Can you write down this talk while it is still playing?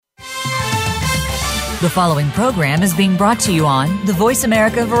The following program is being brought to you on the Voice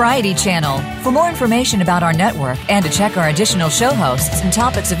America Variety Channel. For more information about our network and to check our additional show hosts and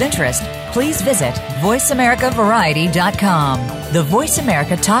topics of interest, please visit voiceamericavariety.com. The Voice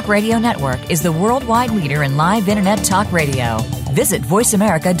America Talk Radio Network is the worldwide leader in live Internet talk radio. Visit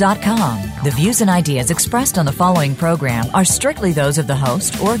voiceamerica.com. The views and ideas expressed on the following program are strictly those of the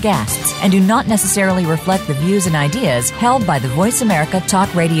host or guests and do not necessarily reflect the views and ideas held by the Voice America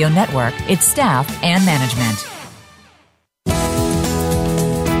Talk Radio Network, its staff, and management.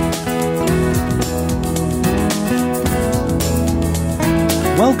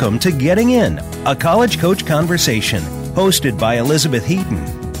 Welcome to Getting In, a college coach conversation, hosted by Elizabeth Heaton.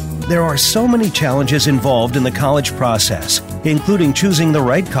 There are so many challenges involved in the college process, including choosing the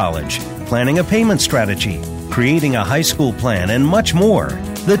right college, planning a payment strategy, creating a high school plan, and much more.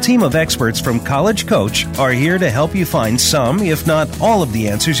 The team of experts from College Coach are here to help you find some, if not all, of the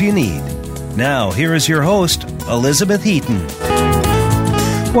answers you need. Now, here is your host, Elizabeth Heaton.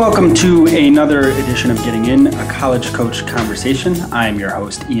 Welcome to another edition of Getting In, a College Coach Conversation. I'm your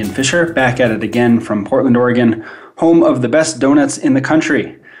host, Ian Fisher, back at it again from Portland, Oregon, home of the best donuts in the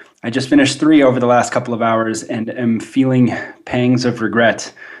country. I just finished 3 over the last couple of hours and am feeling pangs of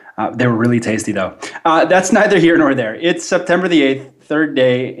regret. They were really tasty, though. That's neither here nor there. It's September the 8th, third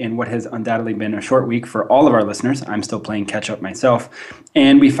day in what has undoubtedly been a short week for all of our listeners. I'm still playing catch-up myself.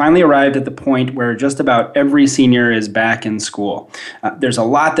 And we finally arrived at the point where just about every senior is back in school. There's a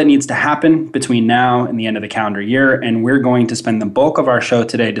lot that needs to happen between now and the end of the calendar year, and we're going to spend the bulk of our show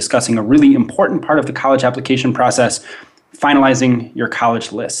today discussing a really important part of the college application process, finalizing your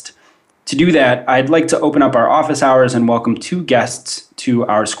college list. To do that, I'd like to open up our office hours and welcome 2 guests to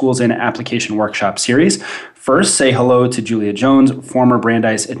our Schools In Application Workshop series. First, say hello to Julia Jones, former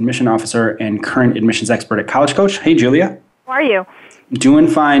Brandeis admission officer and current admissions expert at College Coach. Hey, Julia. How are you? Doing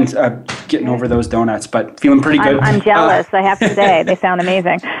fine, getting over those donuts, but feeling pretty good. I'm jealous, I have to say. They sound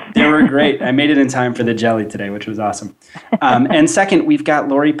amazing. They were great. I made it in time for the jelly today, which was awesome. And second, we've got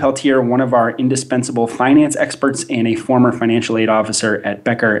Laurie Peltier, one of our indispensable finance experts and a former financial aid officer at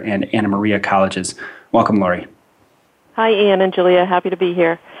Becker and Anna Maria Colleges. Welcome, Laurie. Hi, Ian and Julia. Happy to be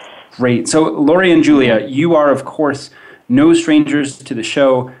here. Great. So, Laurie and Julia, you are, of course, no strangers to the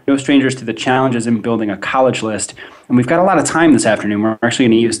show, no strangers to the challenges in building a college list. And we've got a lot of time this afternoon. We're actually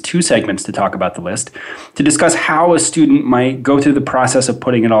going to use 2 segments to talk about the list, to discuss how a student might go through the process of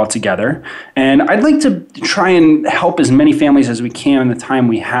putting it all together. And I'd like to try and help as many families as we can in the time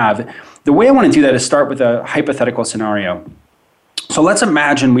we have. The way I want to do that is start with a hypothetical scenario. So let's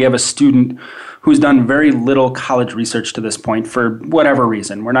imagine we have a student who's done very little college research to this point for whatever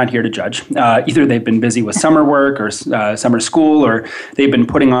reason. We're not here to judge. Either they've been busy with summer work or summer school, or they've been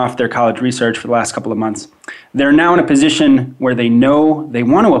putting off their college research for the last couple of months. They're now in a position where they know they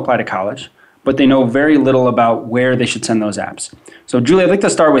want to apply to college, but they know very little about where they should send those apps. So, Julie, I'd like to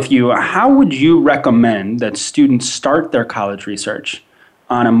start with you. How would you recommend that students start their college research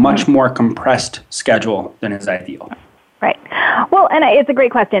on a much more compressed schedule than is ideal? Right. Well, and it's a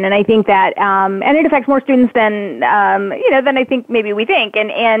great question, and I think that, and it affects more students than than I think maybe we think.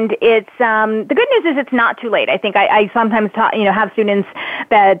 And it's the good news is it's not too late. I think I sometimes have students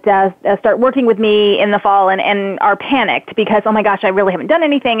that start working with me in the fall and are panicked because, oh my gosh, I really haven't done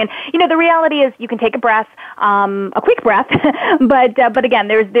anything. And the reality is you can take a breath, a quick breath, but again,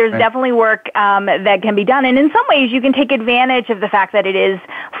 there's right. Definitely work that can be done, and in some ways you can take advantage of the fact that it is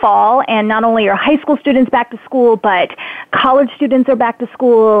fall, and not only are high school students back to school, but college students are back to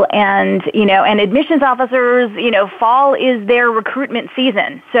school, and admissions officers, fall is their recruitment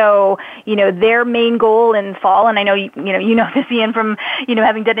season. So, their main goal in fall, and I know you know this, Ian, from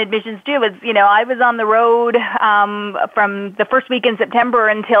having done admissions too, is I was on the road from the first week in September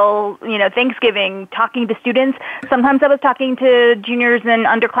until Thanksgiving, talking to students. Sometimes I was talking to juniors and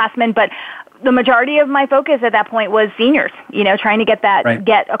underclassmen, but the majority of my focus at that point was seniors, trying to get that, right.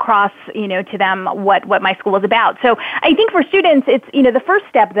 Get across, to them what my school is about. So I think for students, it's, the first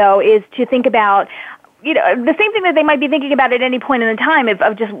step though is to think about, the same thing that they might be thinking about at any point in the time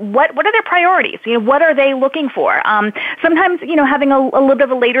of just what are their priorities? What are they looking for? Sometimes, having a little bit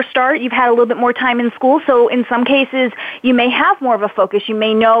of a later start, you've had a little bit more time in school. So in some cases, you may have more of a focus. You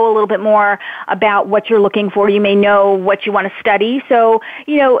may know a little bit more about what you're looking for. You may know what you want to study. So,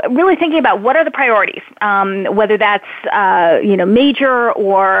 really thinking about what are the priorities, whether that's, major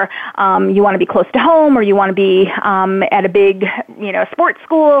or you want to be close to home or you want to be at a big, sports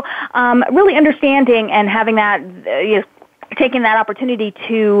school, really understanding and having that, taking that opportunity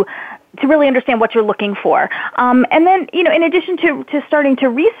to to really understand what you're looking for. And then, in addition to starting to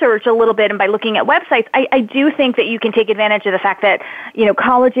research a little bit and by looking at websites, I do think that you can take advantage of the fact that,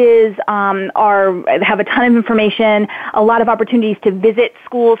 colleges have a ton of information, a lot of opportunities to visit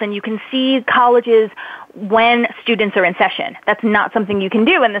schools, and you can see colleges when students are in session. That's not something you can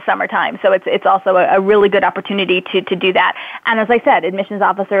do in the summertime. So it's also a really good opportunity to do that. And as I said, admissions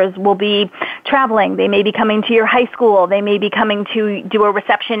officers will be traveling. They may be coming to your high school. They may be coming to do a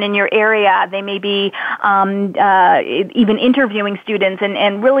reception in your area. They may be even interviewing students,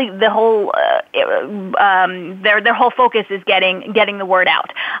 and really the whole their whole focus is getting the word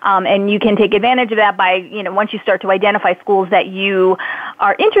out. And you can take advantage of that by, once you start to identify schools that you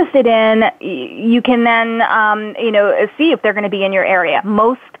are interested in, you can then see if they're going to be in your area.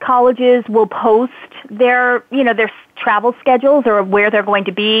 Most colleges will post their travel schedules or where they're going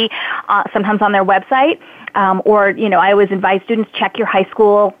to be, sometimes on their website. I always advise students, check your high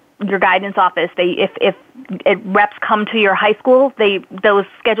school, your guidance office. If reps come to your high school, those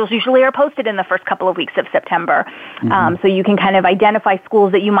schedules usually are posted in the first couple of weeks of September. So you can kind of identify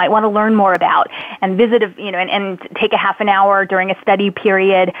schools that you might want to learn more about and visit, and take a half an hour during a study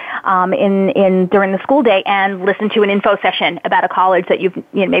period during the school day and listen to an info session about a college that you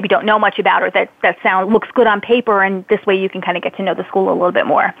maybe don't know much about, or that looks good on paper, and this way you can kind of get to know the school a little bit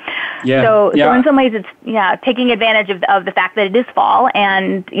more. So in some ways it's taking advantage of the fact that it is fall,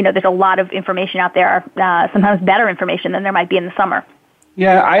 and there's a lot of information out there. Sometimes better information than there might be in the summer.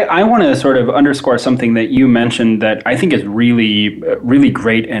 Yeah, I want to sort of underscore something that you mentioned that I think is really, really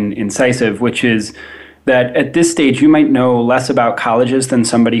great and incisive, which is that at this stage you might know less about colleges than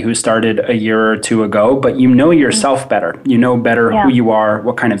somebody who started a year or two ago, but you know yourself better. You know better who you are,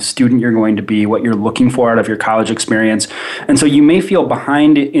 what kind of student you're going to be, what you're looking for out of your college experience. And so you may feel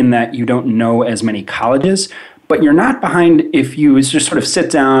behind in that you don't know as many colleges, but you're not behind if you just sort of sit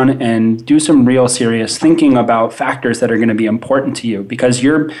down and do some real serious thinking about factors that are going to be important to you, because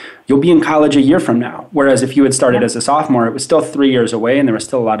you'll be in college a year from now. Whereas if you had started as a sophomore, it was still 3 years away and there was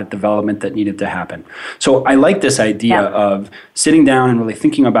still a lot of development that needed to happen. So I like this idea of sitting down and really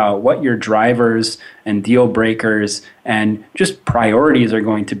thinking about what your drivers and deal breakers and just priorities are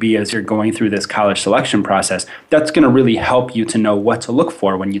going to be as you're going through this college selection process. That's going to really help you to know what to look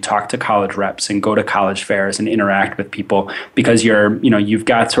for when you talk to college reps and go to college fairs and interact with people, because you've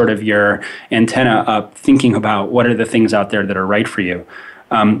got sort of your antenna up thinking about what are the things out there that are right for you.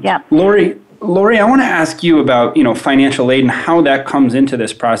 Laurie, I want to ask you about financial aid and how that comes into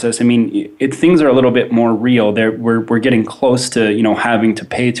this process. I mean, things are a little bit more real. We're getting close to having to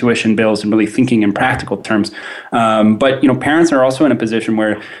pay tuition bills and really thinking in practical terms. But parents are also in a position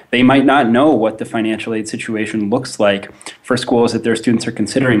where they might not know what the financial aid situation looks like for schools that their students are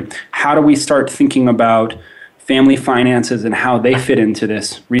considering. How do we start thinking about family finances and how they fit into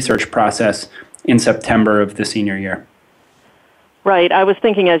this research process in September of the senior year? Right. I was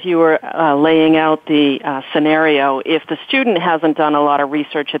thinking as you were laying out the scenario, if the student hasn't done a lot of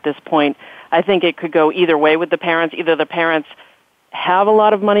research at this point, I think it could go either way with the parents. Either the parents have a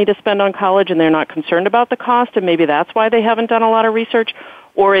lot of money to spend on college and they're not concerned about the cost, and maybe that's why they haven't done a lot of research,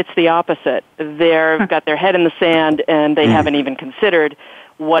 or it's the opposite. They've got their head in the sand and they haven't even considered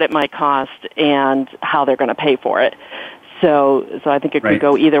what it might cost and how they're going to pay for it. So I think it could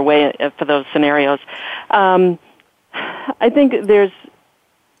go either way for those scenarios. I think there's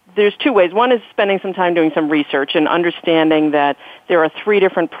two ways. One is spending some time doing some research and understanding that there are 3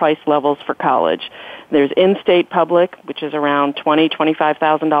 different price levels for college. There's in-state public, which is around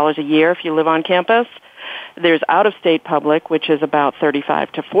 $25,000 a year if you live on campus. There's out-of-state public, which is about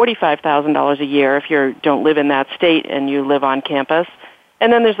 $35,000 to $45,000 a year if you don't live in that state and you live on campus.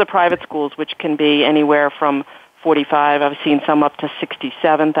 And then there's the private schools, which can be anywhere from $45,000. I've seen some up to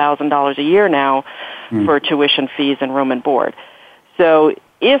 $67,000 a year now for tuition fees and room and board. So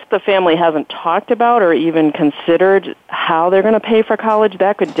if the family hasn't talked about or even considered how they're going to pay for college,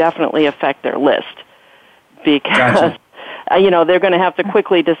 that could definitely affect their list, because they're going to have to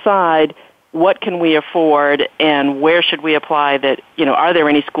quickly decide what can we afford and where should we apply that, are there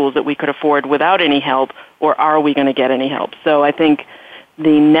any schools that we could afford without any help, or are we going to get any help? So I think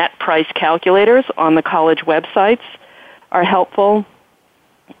the net price calculators on the college websites are helpful,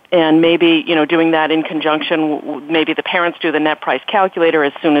 and maybe, doing that in conjunction, maybe the parents do the net price calculator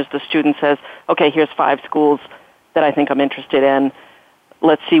as soon as the student says, okay, here's 5 schools that I think I'm interested in.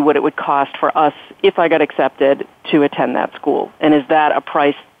 Let's see what it would cost for us if I got accepted to attend that school. And is that a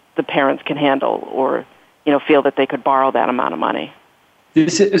price the parents can handle, or, feel that they could borrow that amount of money? I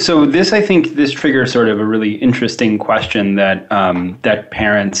think this triggers sort of a really interesting question that that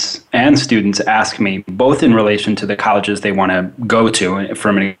parents and students ask me, both in relation to the colleges they want to go to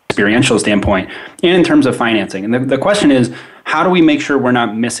from an experiential standpoint and in terms of financing. And the question is, how do we make sure we're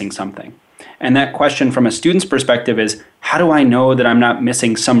not missing something? And that question from a student's perspective is, how do I know that I'm not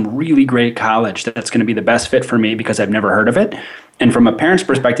missing some really great college that's going to be the best fit for me because I've never heard of it? And from a parent's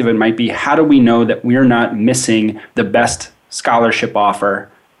perspective, it might be, how do we know that we're not missing the best scholarship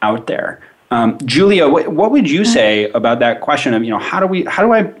offer out there? Julia, what would you say about that question of, how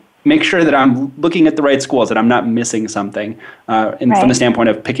do I make sure that I'm looking at the right schools, that I'm not missing something from the standpoint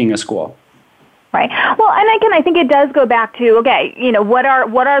of picking a school? Right. Well, and again, I think it does go back to, okay, what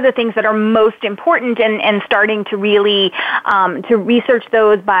are the things that are most important, and starting to really to research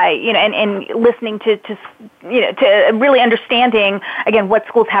those by, and listening to really understanding, again, what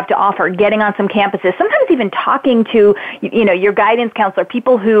schools have to offer, getting on some campuses, sometimes even talking to, your guidance counselor,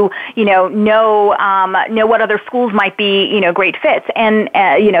 people who, know what other schools might be, great fits, and,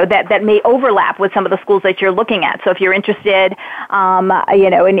 that may overlap with some of the schools that you're looking at. So if you're interested,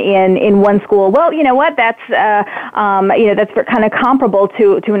 in one school, well, you know what? That's that's kind of comparable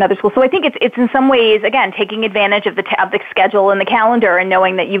to another school. So I think it's in some ways, again, taking advantage of the schedule and the calendar, and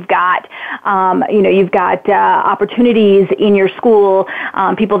knowing that you've got opportunities in your school,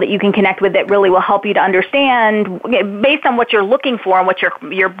 people that you can connect with that really will help you to understand, based on what you're looking for and what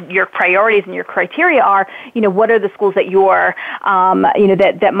your priorities and your criteria are. What are the schools that you're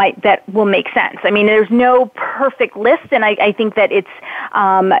that will make sense. I mean, there's no perfect list, and I think that it's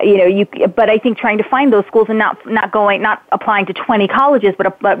but I think trying to find those schools and not applying to 20 colleges,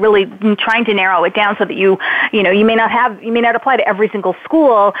 but really trying to narrow it down so that you may not apply to every single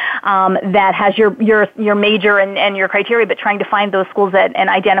school that has your major and your criteria, but trying to find those schools and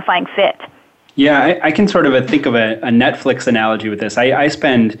identifying fit. Yeah, I can sort of think of a Netflix analogy with this. I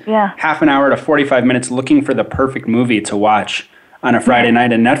spend half an hour to 45 minutes looking for the perfect movie to watch on a Friday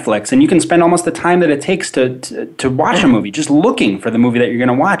night on Netflix, and you can spend almost the time that it takes to watch a movie just looking for the movie that you're going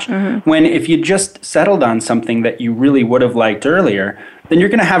to watch. When if you just settled on something that you really would have liked earlier, then you're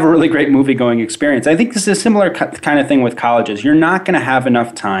going to have a really great movie-going experience. I think this is a similar kind of thing with colleges. You're not going to have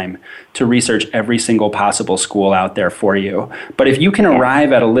enough time to research every single possible school out there for you. But if you can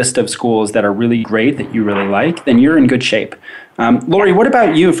arrive at a list of schools that are really great, that you really like, then you're in good shape. Laurie, what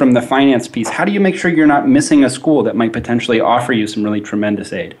about you from the finance piece? How do you make sure you're not missing a school that might potentially offer you some really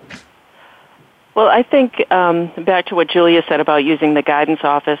tremendous aid? Well, I think back to what Julia said about using the guidance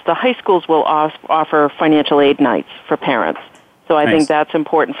office, the high schools will offer financial aid nights for parents. So I think that's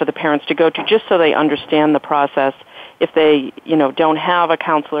important for the parents to go to, just so they understand the process. If they, don't have a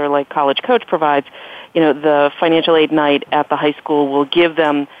counselor like College Coach provides, the financial aid night at the high school will give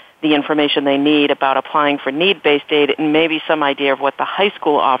them the information they need about applying for need-based aid and maybe some idea of what the high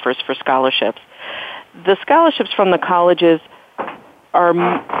school offers for scholarships. The scholarships from the colleges are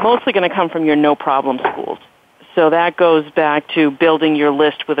mostly going to come from your no-problem schools. So that goes back to building your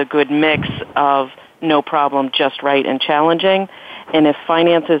list with a good mix of no problem, just right, and challenging. And if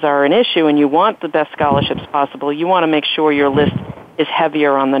finances are an issue and you want the best scholarships possible, you want to make sure your list is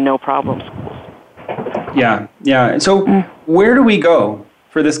heavier on the no problem schools. Yeah. So where do we go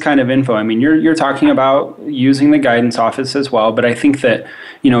for this kind of info? I mean, you're talking about using the guidance office as well, but I think that,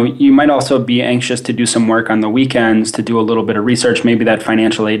 you might also be anxious to do some work on the weekends, to do a little bit of research. Maybe that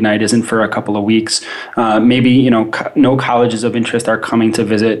financial aid night isn't for a couple of weeks. Maybe, no colleges of interest are coming to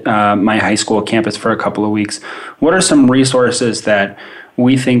visit my high school campus for a couple of weeks. What are some resources that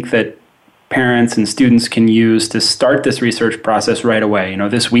we think that parents and students can use to start this research process right away,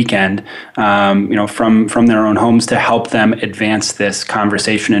 this weekend, from their own homes, to help them advance this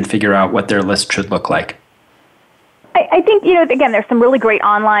conversation and figure out what their list should look like? I think, again, there's some really great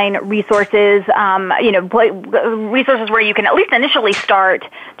online resources, resources where you can at least initially start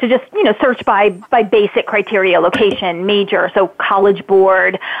to just, search by basic criteria, location, major, so College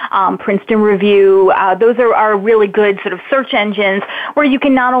Board, Princeton Review. Those are really good sort of search engines where you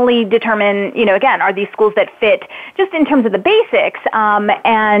can not only determine, again, are these schools that fit just in terms of the basics,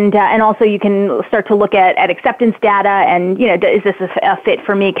 and also you can start to look at acceptance data and, is this a fit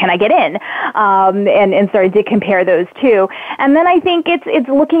for me? Can I get in? And start to compare those too. And then I think it's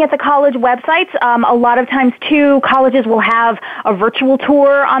looking at the college websites. A lot of times too, colleges will have a virtual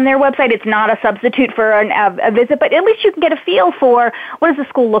tour on their website. It's not a substitute for a visit, but at least you can get a feel for what does the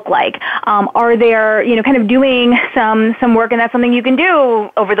school look like. Are there, kind of doing some work, and that's something you can do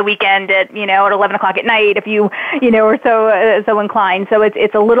over the weekend at 11 o'clock at night if you are so inclined. So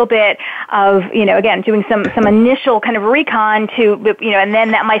it's a little bit of, again, doing some initial kind of recon to, and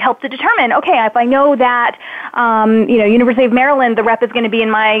then that might help to determine, okay, if I know that, University of Maryland, the rep is going to be in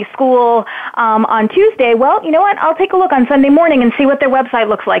my school on Tuesday. Well, you know what? I'll take a look on Sunday morning and see what their website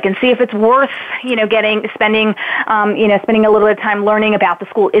looks like and see if it's worth, spending a little bit of time learning about the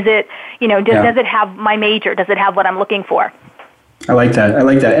school. Is it, does it have my major? Does it have what I'm looking for? I like that.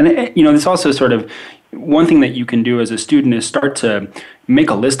 And, it's also sort of one thing that you can do as a student is start to make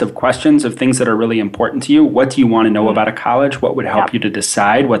a list of questions of things that are really important to you. What do you want to know about a college? What would help you to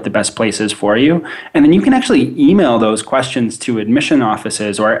decide what the best place is for you? And then you can actually email those questions to admission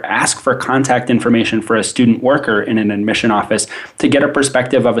offices or ask for contact information for a student worker in an admission office to get a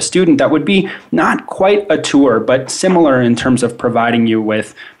perspective of a student that would be not quite a tour, but similar in terms of providing you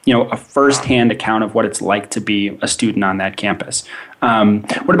with, a firsthand account of what it's like to be a student on that campus.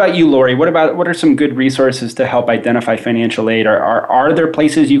 What about you, Laurie? What are some good resources to help identify financial aid? Are there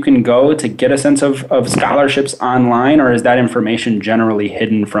places you can go to get a sense of scholarships online, or is that information generally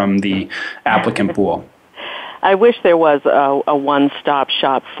hidden from the applicant pool? I wish there was a one-stop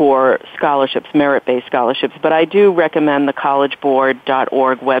shop for scholarships, merit-based scholarships, but I do recommend the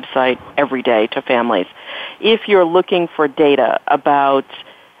collegeboard.org website every day to families. If you're looking for data about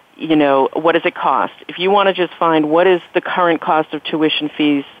what does it cost? If you want to just find what is the current cost of tuition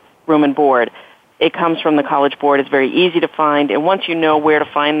fees, room and board, it comes from the College Board. It's very easy to find. And once you know where to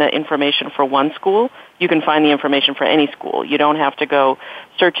find the information for one school, you can find the information for any school. You don't have to go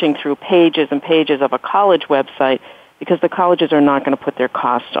searching through pages and pages of a college website because the colleges are not going to put their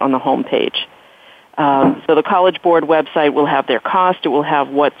costs on the home page. So the College Board website will have their cost. It will have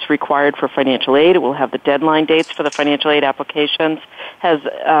what's required for financial aid. It will have the deadline dates for the financial aid applications, has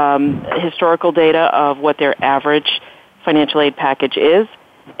historical data of what their average financial aid package is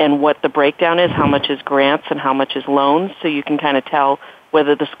and what the breakdown is, how much is grants and how much is loans, so you can kind of tell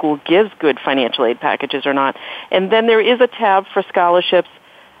whether the school gives good financial aid packages or not. And then there is a tab for scholarships.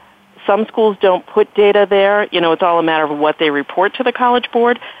 Some schools don't put data there. It's all a matter of what they report to the College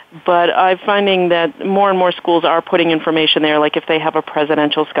Board. But I'm finding that more and more schools are putting information there, like if they have a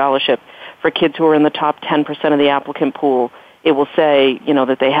presidential scholarship for kids who are in the top 10% of the applicant pool, it will say,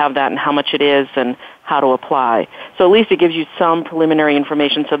 that they have that and how much it is and how to apply. So at least it gives you some preliminary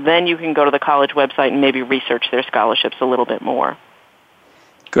information, so then you can go to the college website and maybe research their scholarships a little bit more.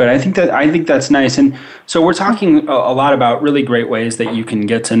 Good. I think that's nice. And so we're talking a lot about really great ways that you can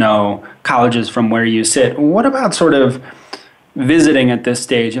get to know colleges from where you sit. What about sort of visiting at this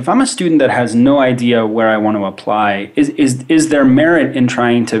stage? If I'm a student that has no idea where I want to apply, is there merit in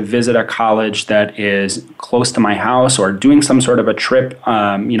trying to visit a college that is close to my house or doing some sort of a trip,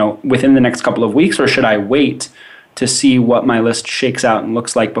 within the next couple of weeks, or should I wait to see what my list shakes out and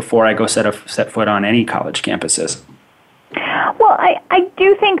looks like before I go set foot on any college campuses? Well, I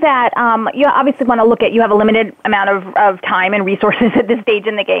do think that you obviously want to look at, you have a limited amount of time and resources at this stage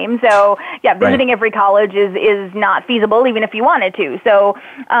in the game. So, visiting every college is not feasible, even if you wanted to. So,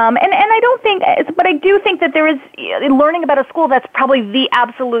 and I don't think, but I do think that there is learning about a school that's probably the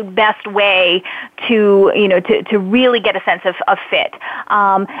absolute best way to really get a sense of fit.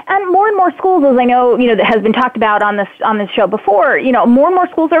 And more schools, as I know, that has been talked about on this show before, more and more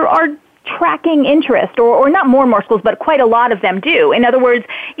schools are tracking interest, or not more and more schools, but quite a lot of them do. In other words,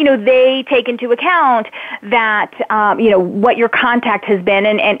 they take into account that, what your contact has been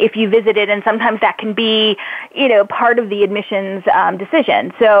and if you visited, and sometimes that can be, part of the admissions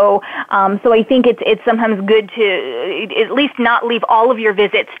decision. So I think it's sometimes good to at least not leave all of your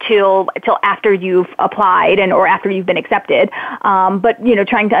visits till after you've applied or after you've been accepted. But,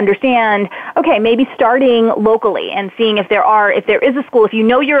 trying to understand, okay, maybe starting locally and seeing if there is a school, if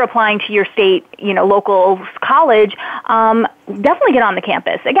you're applying to your state, local college, definitely get on the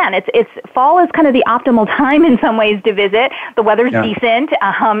campus. Again, it's fall is kind of the optimal time in some ways to visit. The weather's decent.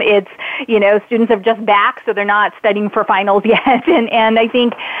 It's, students are just back, so they're not studying for finals yet. And I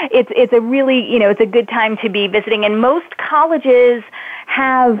think it's a really, it's a good time to be visiting. And most colleges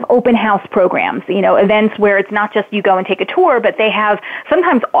have open house programs, events where it's not just you go and take a tour, but they have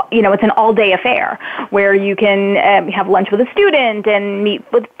sometimes, it's an all-day affair where you can have lunch with a student and meet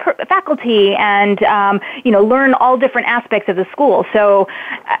with faculty and, learn all different aspects of the school. So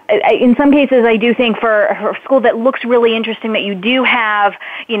in some cases, I do think for a school that looks really interesting that you do have,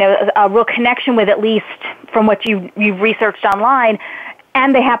 a real connection with, at least from what you've researched online,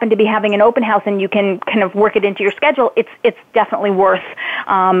 and they happen to be having an open house and you can kind of work it into your schedule, it's definitely worth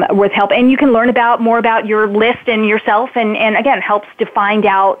help. And you can learn more about your list and yourself, and again, helps to find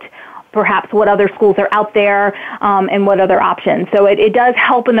out perhaps what other schools are out there and what other options. So it does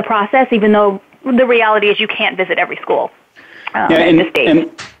help in the process, even though the reality is you can't visit every school at this stage.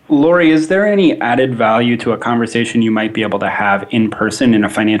 Laurie, is there any added value to a conversation you might be able to have in person in a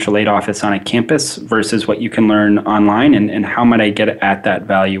financial aid office on a campus versus what you can learn online? And how might I get at that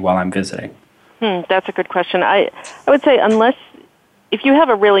value while I'm visiting? That's a good question. I would say if you have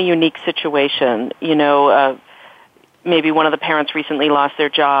a really unique situation, maybe one of the parents recently lost their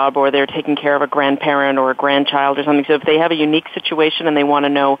job or they're taking care of a grandparent or a grandchild or something. So if they have a unique situation and they want to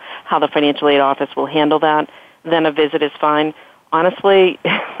know how the financial aid office will handle that, then a visit is fine. Honestly,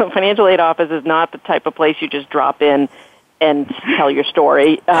 the financial aid office is not the type of place you just drop in and tell your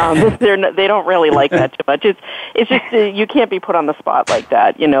story. They don't really like that too much. It's just you can't be put on the spot like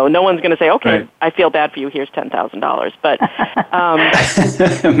that. No one's going to say, "Okay, right. I feel bad for you. Here's $10,000." But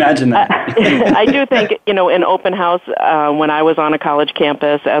imagine that. I do think an open house. When I was on a college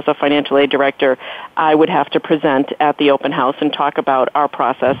campus as a financial aid director, I would have to present at the open house and talk about our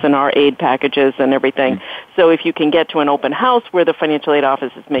process and our aid packages and everything. So if you can get to an open house where the financial aid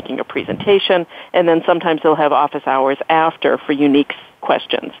office is making a presentation, and then sometimes they'll have office hours after for unique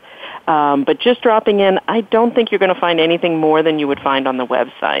questions. But just dropping in, I don't think you're going to find anything more than you would find on the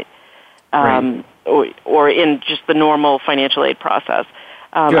website or in just the normal financial aid process.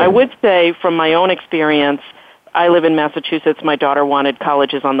 I would say from my own experience, I live in Massachusetts. My daughter wanted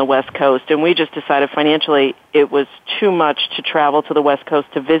colleges on the West Coast, and we just decided financially it was too much to travel to the West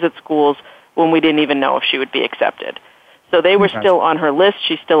Coast to visit schools when we didn't even know if she would be accepted. So they were still on her list.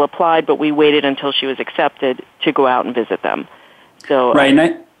 She still applied, but we waited until she was accepted to go out and visit them. So right,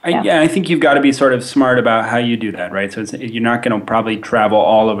 and I think you've got to be sort of smart about how you do that, right? So you're not going to probably travel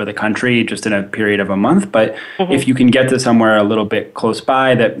all over the country just in a period of a month, but if you can get to somewhere a little bit close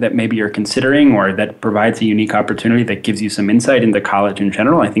by that maybe you're considering or that provides a unique opportunity that gives you some insight into college in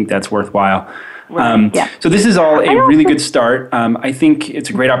general, I think that's worthwhile. So this is all a really good start. I think it's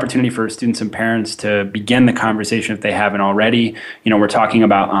a great opportunity for students and parents to begin the conversation if they haven't already. We're talking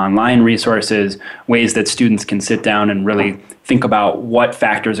about online resources, ways that students can sit down and really think about what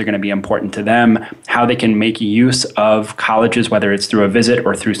factors are going to be important to them, how they can make use of colleges, whether it's through a visit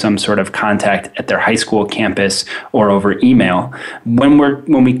or through some sort of contact at their high school campus or over email.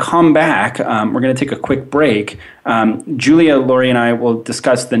 When we come back, we're going to take a quick break. Julia, Laurie, and I will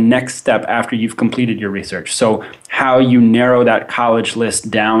discuss the next step after you've completed your research. So how you narrow that college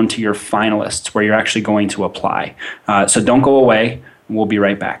list down to your finalists where you're actually going to apply. So don't go away. We'll be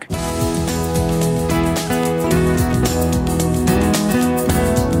right back.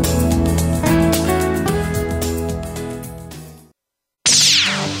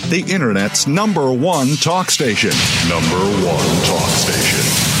 The Internet's #1 talk station. #1 talk station.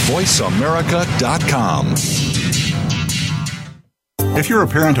 VoiceAmerica.com. If you're a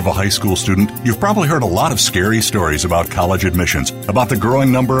parent of a high school student, you've probably heard a lot of scary stories about college admissions, about the growing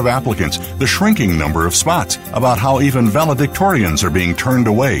number of applicants, the shrinking number of spots, about how even valedictorians are being turned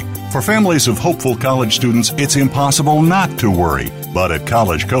away. For families of hopeful college students, it's impossible not to worry. But at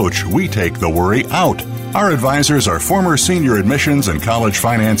College Coach, we take the worry out. Our advisors are former senior admissions and college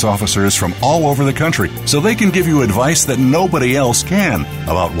finance officers from all over the country, so they can give you advice that nobody else can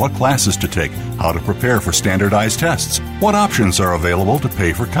about what classes to take, how to prepare for standardized tests, what options are available to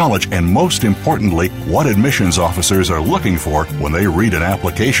pay for college, and most importantly, what admissions officers are looking for when they read an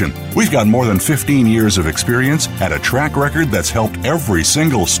application. We've got more than 15 years of experience and a track record that's helped every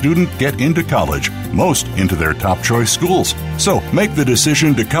single student get into college, most into their top choice schools. So make the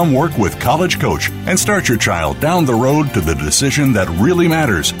decision to come work with College Coach and start your child down the road to the decision that really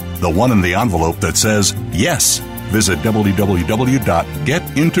matters, the one in the envelope that says yes. Visit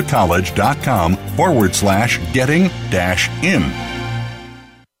www.getintocollege.com/getting-in.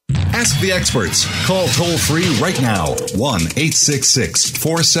 Ask the experts. Call toll-free right now,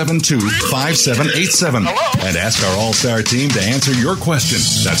 1-866-472-5787. And ask our All-Star team to answer your question.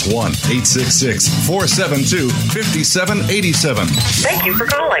 That's 1-866-472-5787. Thank you for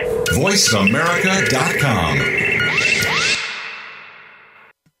calling. VoiceAmerica.com.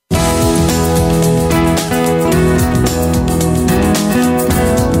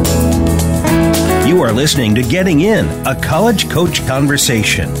 You are listening to Getting In, a College Coach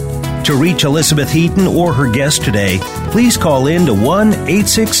Conversation. To reach Elizabeth Heaton or her guest today, please call in to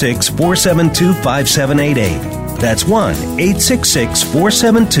 1-866-472-5788. That's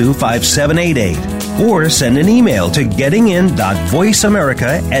 1-866-472-5788. Or send an email to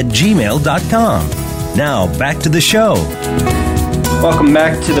gettingin.voiceamerica@gmail.com. Now, back to the show. Welcome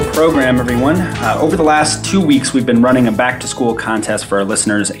back to the program, everyone. Over the last 2 weeks, we've been running a back-to-school contest for our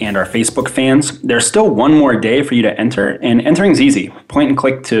listeners and our Facebook fans. There's still one more day for you to enter, and entering's easy. Point and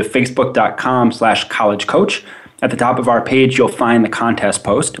click to facebook.com/collegecoach, At the top of our page, you'll find the contest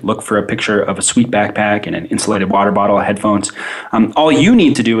post. Look for a picture of a sweet backpack and an insulated water bottle, headphones. All you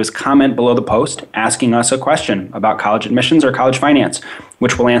need to do is comment below the post asking us a question about college admissions or college finance,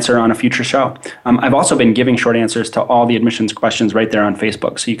 which we'll answer on a future show. I've also been giving short answers to all the admissions questions right there on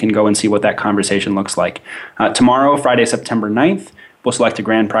Facebook, so you can go and see what that conversation looks like. Tomorrow, Friday, September 9th, we'll select a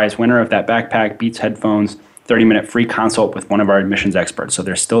grand prize winner of that backpack, Beats headphones, 30-minute free consult with one of our admissions experts, so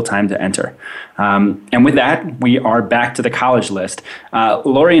there's still time to enter. And with that, we are back to the college list.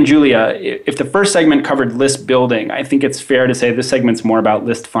 Laurie and Julia, if the first segment covered list building, I think it's fair to say this segment's more about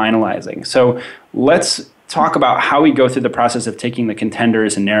list finalizing. So let's talk about how we go through the process of taking the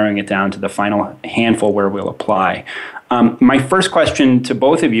contenders and narrowing it down to the final handful where we'll apply. My first question to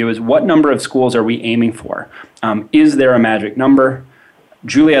both of you is, what number of schools are we aiming for? Is there a magic number?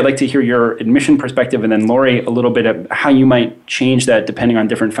 Julie, I'd like to hear your admission perspective, and then Laurie, a little bit of how you might change that depending on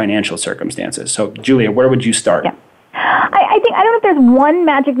different financial circumstances. So, Julia, where would you start? Yeah. I don't know if there's one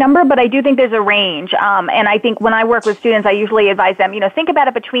magic number, but I do think there's a range. And I think when I work with students, I usually advise them, think about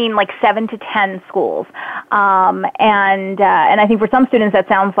it between like 7 to 10 schools. And I think for some students that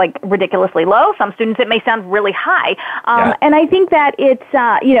sounds like ridiculously low. Some students it may sound really high. And I think that it's,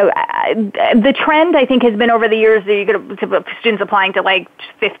 the trend I think has been over the years that you get to students applying to like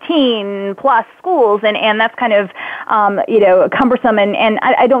 15 plus schools, and that's kind of, cumbersome, and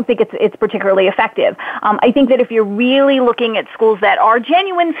I don't think it's particularly effective. I think that if you're really looking at schools that are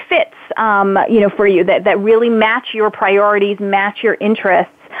genuine fits, for you, that really match your priorities, match your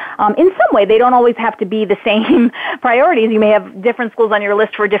interests, in some way, they don't always have to be the same priorities. You may have different schools on your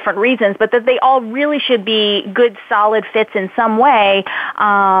list for different reasons, but that they all really should be good, solid fits in some way.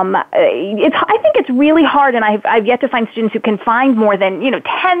 I think it's really hard, and I've yet to find students who can find more than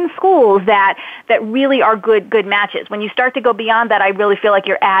 10 schools that really are good matches. When you start to go beyond that, I really feel like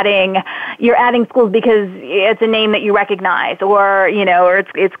you're adding schools because it's a name that you recognize, or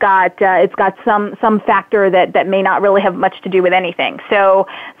it's got some factor that may not really have much to do with anything. So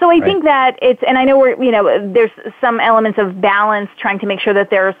I think that and I know there's some elements of balance, trying to make sure that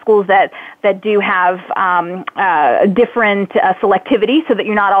there are schools that do have different selectivity, so that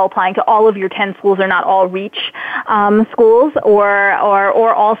you're not all applying to all of your 10 schools, or not all reach schools, or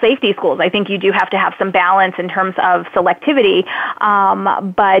all safety schools. I think you do have to have some balance in terms of selectivity.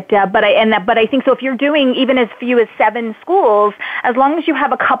 But I think so if you're doing even as few as 7 schools, as long as you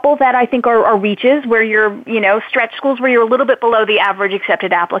have a couple that I think are reaches, where you're stretch schools where you're a little bit below the average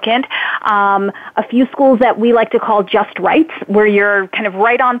accepted applicant, a few schools that we like to call just right, where you're kind of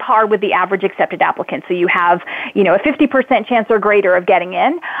right on par with the average accepted applicant. So you have, a 50% chance or greater of getting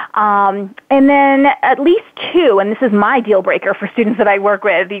in. And then at least 2, and this is my deal breaker for students that I work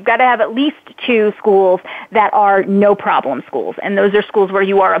with, you've got to have at least 2 schools that are no problem schools. And those are schools where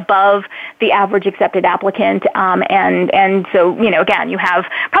you are above the average accepted applicant. And so, again, you have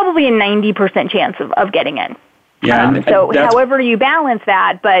probably a 90% chance of getting in. Yeah. So however you balance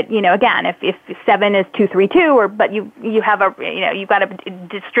that, but again, if 7 is 232, but you have you've got to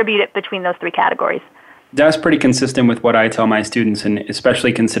distribute it between those 3 categories. That's pretty consistent with what I tell my students, and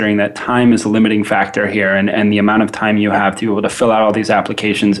especially considering that time is a limiting factor here, and the amount of time you have to be able to fill out all these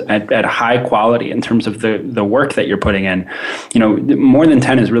applications at high quality in terms of the work that you're putting in. More than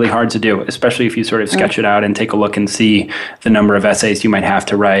 10 is really hard to do, especially if you sort of sketch it out and take a look and see the number of essays you might have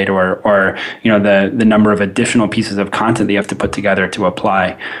to write, or the number of additional pieces of content that you have to put together to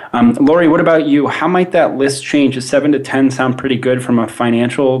apply. Laurie, what about you? How might that list change? Does 7 to 10 sound pretty good from a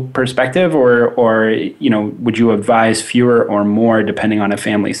financial perspective, or would you advise fewer or more depending on a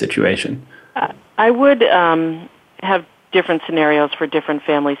family situation? I would have different scenarios for different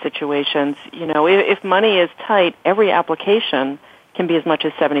family situations. If money is tight, every application can be as much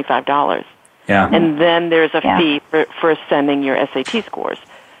as $75. Yeah. And then there's a fee for sending your SAT scores.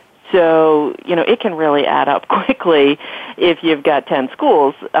 So, it can really add up quickly if you've got 10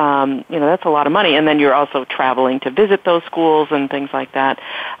 schools. That's a lot of money. And then you're also traveling to visit those schools and things like that.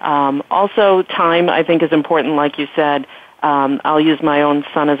 Also, time, I think, is important, like you said. I'll use my own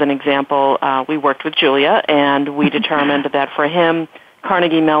son as an example. We worked with Julia, and we determined that for him,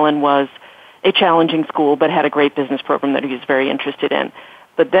 Carnegie Mellon was a challenging school, but had a great business program that he was very interested in.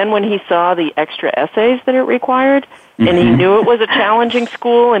 But then when he saw the extra essays that it required, and he knew it was a challenging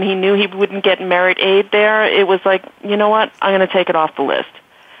school, and he knew he wouldn't get merit aid there, it was like, you know what, I'm going to take it off the list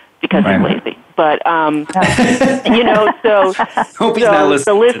because he's lazy. But, so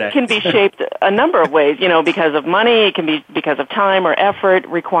the list today. can be shaped a number of ways, because of money, it can be because of time or effort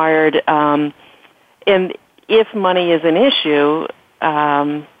required. And if money is an issue,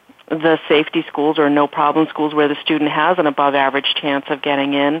 the safety schools or no-problem schools where the student has an above-average chance of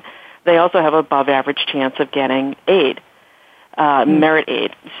getting in they also have above average chance of getting aid. Merit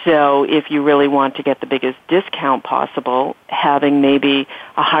aid. So if you really want to get the biggest discount possible, having maybe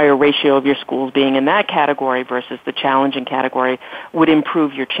a higher ratio of your schools being in that category versus the challenging category would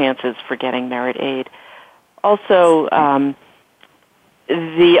improve your chances for getting merit aid. Also,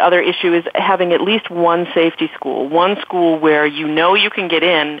 the other issue is having at least one safety school, one school where you know you can get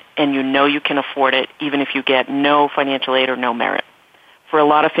in and you know you can afford it even if you get no financial aid or no merit. For a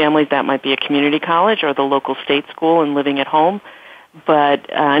lot of families, that might be a community college or the local state school and living at home.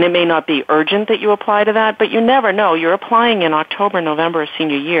 But and it may not be urgent that you apply to that, but you never know. You're applying in October, November of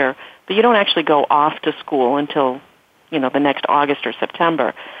senior year, but you don't actually go off to school until, the next August or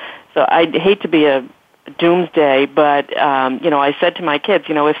September. So I'd hate to be a doomsday, but, I said to my kids,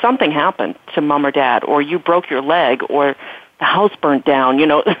 if something happened to mom or dad, or you broke your leg, or the house burnt down,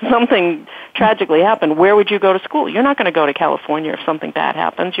 something tragically happened, where would you go to school? You're not going to go to California if something bad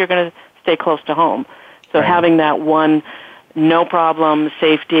happens. You're going to stay close to home. So Right. having that one, no problem,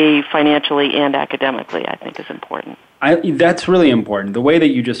 safety, financially and academically, I think is important. That's really important. The way that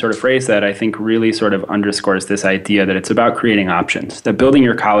you just sort of phrased that, I think, really sort of underscores this idea that it's about creating options, that building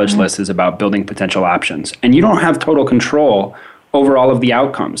your college list is about building potential options. And you don't have total control over all of the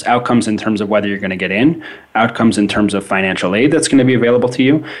outcomes in terms of whether you're going to get in, outcomes in terms of financial aid that's going to be available to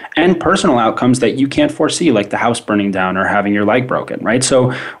you, and personal outcomes that you can't foresee, like the house burning down or having your leg broken, right?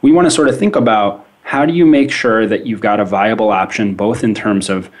 So we want to sort of think about how do you make sure that you've got a viable option, both in terms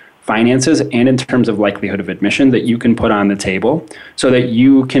of finances and in terms of likelihood of admission that you can put on the table so that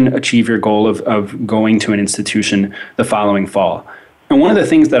you can achieve your goal of going to an institution the following fall. And one of the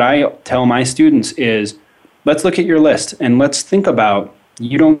things that I tell my students is, let's look at your list and let's think about,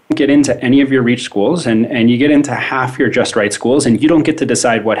 you don't get into any of your reach schools and you get into half your just right schools and you don't get to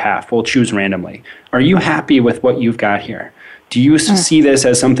decide what half. We'll choose randomly. Are you happy with what you've got here? Do you see this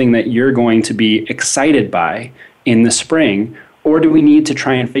as something that you're going to be excited by in the spring? Or do we need to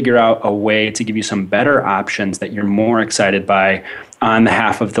try and figure out a way to give you some better options that you're more excited by on the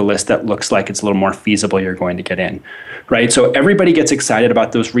half of the list that looks like it's a little more feasible you're going to get in, right? So everybody gets excited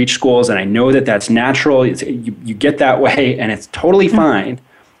about those reach schools, and I know that that's natural. You get that way, and it's totally fine.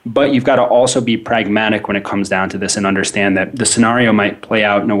 But you've got to also be pragmatic when it comes down to this and understand that the scenario might play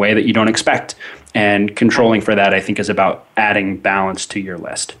out in a way that you don't expect. And controlling for that, I think, is about adding balance to your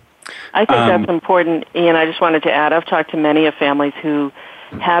list. I think that's important, Ian. I just wanted to add, I've talked to many of families who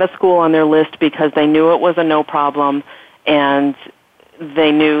had a school on their list because they knew it was a no problem and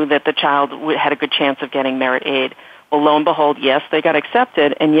they knew that the child had a good chance of getting merit aid. Well, lo and behold, yes, they got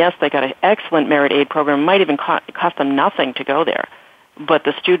accepted, and yes, they got an excellent merit aid program. It might even cost them nothing to go there. But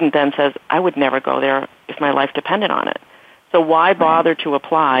the student then says, I would never go there if my life depended on it. So why bother to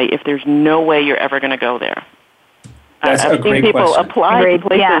apply if there's no way you're ever going to go there? That's a I've great seen people question. apply to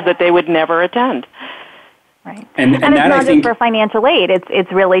places that they would never attend. Right. And it's that, not I just think, for financial aid.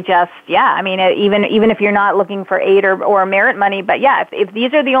 It's really just, I mean, even if you're not looking for aid or merit money, but if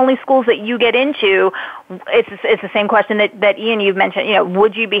these are the only schools that you get into, it's the same question that Ian, you've mentioned.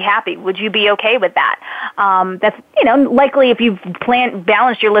 Would you be happy? Would you be okay with that? That's likely if you've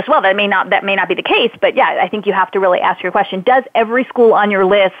balanced your list well, that may not be the case. But I think you have to really ask your question: does every school on your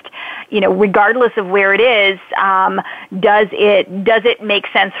list, regardless of where it is, does it make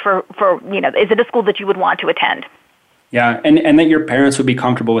sense for is it a school that you would want to attend? Yeah, and that your parents would be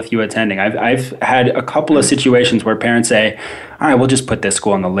comfortable with you attending. I've had a couple of situations where parents say, all right, we'll just put this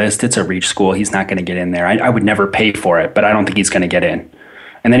school on the list. It's a reach school. He's not going to get in there. I would never pay for it, but I don't think he's going to get in.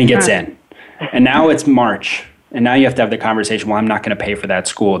 And then he gets in. And now it's March. And now you have to have the conversation, well, I'm not going to pay for that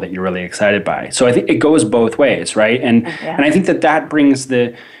school that you're really excited by. So I think it goes both ways, right? And I think that brings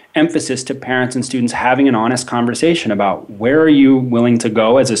the emphasis to parents and students having an honest conversation about where are you willing to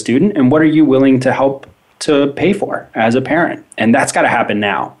go as a student and what are you willing to help to pay for as a parent. And that's got to happen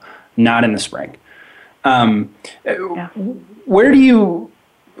now, not in the spring. Where do you,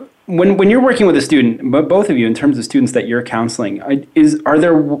 when you're working with a student, but both of you in terms of students that you're counseling, are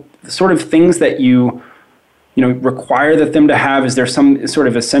there sort of things that you require them to have? Is there some sort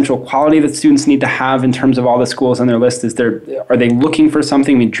of essential quality that students need to have in terms of all the schools on their list? Are they looking for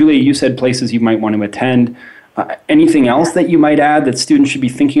something? I mean, Julia, you said places you might want to attend. Anything else that you might add that students should be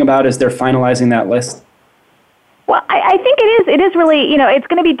thinking about as they're finalizing that list? Well, I think it is really, it's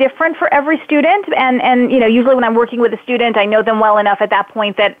going to be different for every student. And usually when I'm working with a student, I know them well enough at that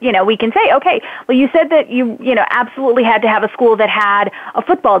point that, we can say, okay, well, you said that you absolutely had to have a school that had a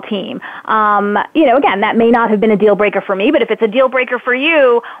football team. Again, that may not have been a deal breaker for me, but if it's a deal breaker for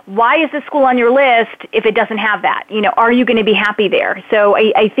you, why is this school on your list if it doesn't have that? Are you going to be happy there? So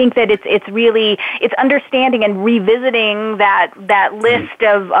I think that it's really, it's understanding and revisiting that list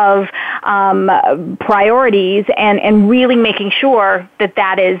of priorities and really making sure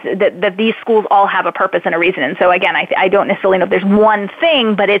that these schools all have a purpose and a reason. And so again, I don't necessarily know if there's one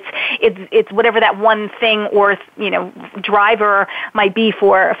thing, but it's whatever that one thing or driver might be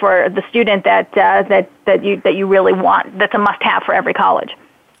for the student that you really want. That's a must-have for every college.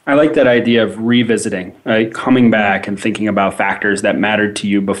 I like that idea of revisiting, coming back and thinking about factors that mattered to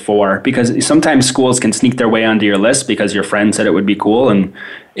you before, because sometimes schools can sneak their way onto your list because your friend said it would be cool, and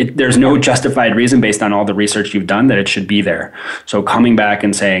there's no justified reason based on all the research you've done that it should be there. So coming back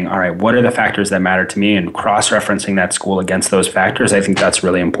and saying, all right, what are the factors that matter to me, and cross-referencing that school against those factors, I think that's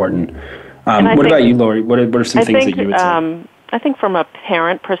really important. What about you, Laurie? What are some things that you would say? I think from a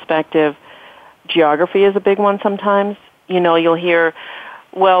parent perspective, geography is a big one sometimes. You'll hear,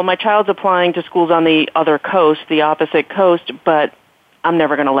 well, my child's applying to schools on the other coast, the opposite coast, but I'm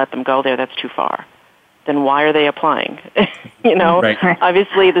never going to let them go there. That's too far. Then why are they applying? Right.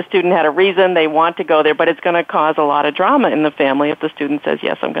 Obviously the student had a reason they want to go there, but it's going to cause a lot of drama in the family if the student says,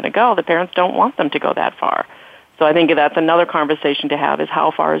 yes, I'm going to go. The parents don't want them to go that far. So I think that's another conversation to have, is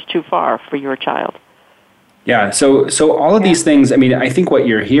how far is too far for your child. Yeah, so all of these things, I think what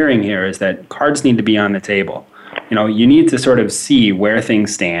you're hearing here is that cards need to be on the table. You need to sort of see where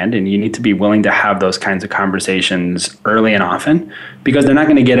things stand, and you need to be willing to have those kinds of conversations early and often, because they're not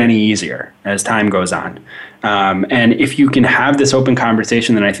going to get any easier as time goes on. And if you can have this open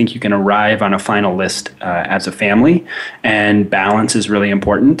conversation, then I think you can arrive on a final list as a family, and balance is really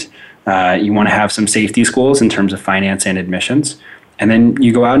important. You want to have some safety schools in terms of finance and admissions, and then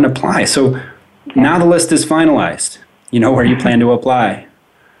you go out and apply. So now the list is finalized. You know where you plan to apply.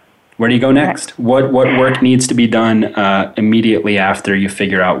 Where do you go next? What work needs to be done immediately after you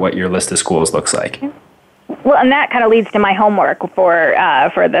figure out what your list of schools looks like? Well, and that kind of leads to my homework for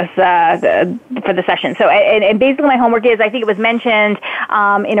the session. So, and basically, my homework is, I think it was mentioned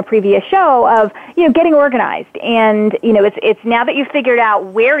in a previous show, of getting organized. And it's now that you've figured out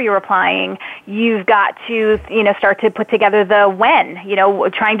where you're applying, you've got to start to put together the when.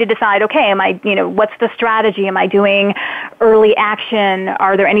 Trying to decide, okay, am I what's the strategy? Am I doing early action?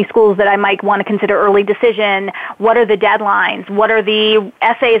 Are there any schools that I might want to consider early decision? What are the deadlines? What are the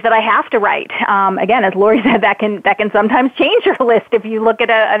essays that I have to write? Again, as Laurie said, that can sometimes change your list if you look at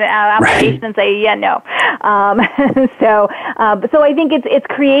an application and say, yeah, no. So I think it's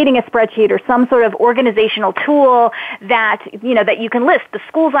creating a spreadsheet or some sort of organizational tool that you can list the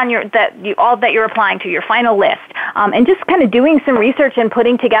schools on that you're applying to, your final list, and just kind of doing some research and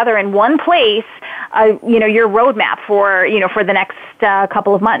putting together in one place, your roadmap for the next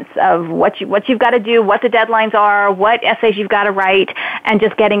couple of months of what you've got to do, what the deadlines are, what essays you've got to write, and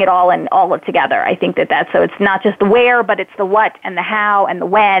just getting it all together. I think that's so it's not just the where, but it's the what and the how and the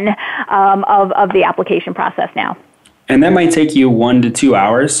when of the application process now. And that might take you 1 to 2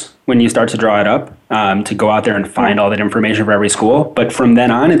 hours when you start to draw it up to go out there and find all that information for every school. But from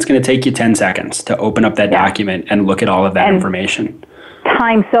then on, it's going to take you 10 seconds to open up that document and look at all of that information.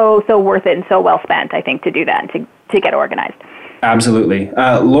 Time so worth it and so well spent, I think, to do that and to get organized. Absolutely.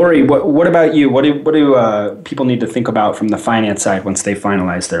 Laurie, what about you? What do people need to think about from the finance side once they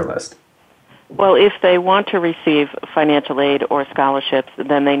finalize their list? Well, if they want to receive financial aid or scholarships,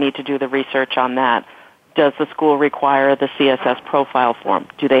 then they need to do the research on that. Does the school require the CSS profile form?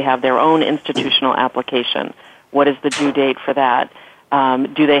 Do they have their own institutional application? What is the due date for that?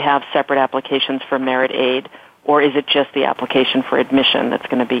 Do they have separate applications for merit aid, or is it just the application for admission that's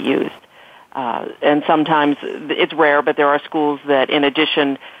going to be used? And sometimes it's rare, but there are schools that, in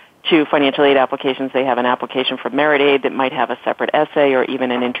addition to financial aid applications, they have an application for merit aid that might have a separate essay or even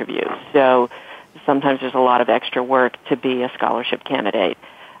an interview. So sometimes there's a lot of extra work to be a scholarship candidate.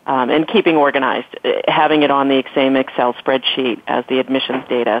 And keeping organized, having it on the same Excel spreadsheet as the admissions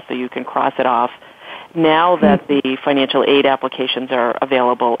data so you can cross it off. Now that the financial aid applications are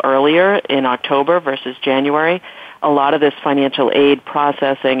available earlier in October versus January, a lot of this financial aid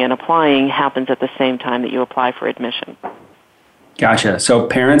processing and applying happens at the same time that you apply for admission. Gotcha. So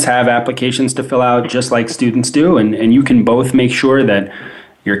parents have applications to fill out just like students do, and you can both make sure that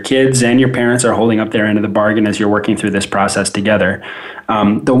your kids and your parents are holding up their end of the bargain as you're working through this process together.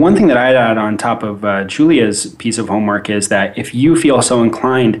 The one thing that I'd add on top of Julia's piece of homework is that if you feel so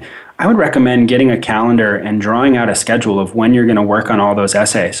inclined, I would recommend getting a calendar and drawing out a schedule of when you're going to work on all those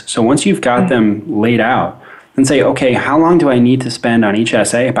essays. So once you've got them laid out, then say, okay, how long do I need to spend on each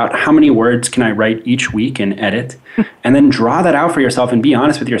essay? About how many words can I write each week and edit? And then draw that out for yourself and be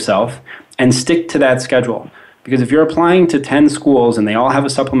honest with yourself and stick to that schedule. Because if you're applying to 10 schools and they all have a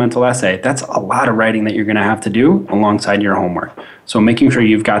supplemental essay, that's a lot of writing that you're going to have to do alongside your homework. So making sure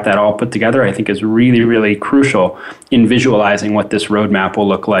you've got that all put together, I think, is really, really crucial in visualizing what this roadmap will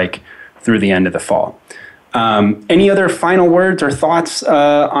look like through the end of the fall. Any other final words or thoughts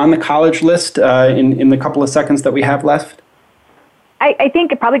on the college list in the couple of seconds that we have left? I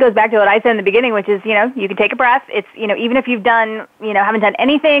think it probably goes back to what I said in the beginning, which is, you can take a breath. It's, even if you've done, haven't done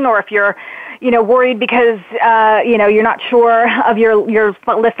anything, or if you're, worried because, you're not sure of your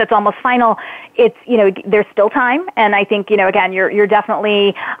list that's almost final, it's, there's still time. And I think, again, you're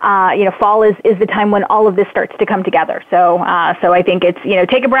definitely, fall is the time when all of this starts to come together. So I think it's,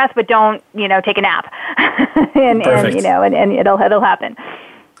 take a breath, but don't, take a nap. and it'll happen.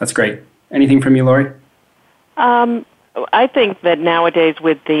 That's great. Anything from you, Laurie? I think that nowadays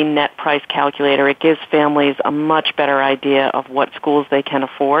with the net price calculator, it gives families a much better idea of what schools they can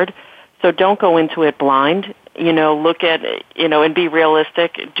afford. So don't go into it blind. Look at, and be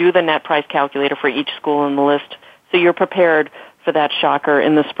realistic. Do the net price calculator for each school in the list so you're prepared for that shocker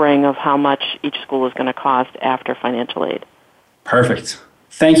in the spring of how much each school is going to cost after financial aid. Perfect.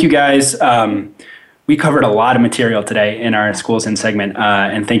 Thank you, guys. We covered a lot of material today in our Schools In segment,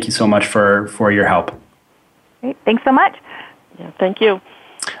 and thank you so much for your help. Great. Thanks so much. Yeah, thank you.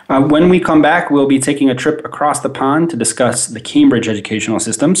 When we come back, we'll be taking a trip across the pond to discuss the Cambridge educational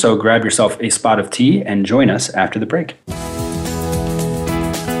system, so grab yourself a spot of tea and join us after the break.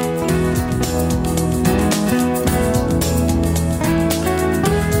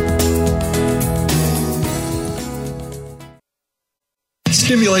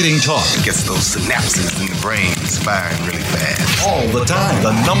 Stimulating talk. Gets those synapses in the brain firing really fast. All the time.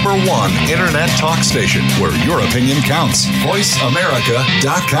 The #1 internet talk station where your opinion counts.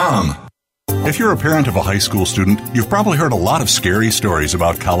 VoiceAmerica.com. If you're a parent of a high school student, you've probably heard a lot of scary stories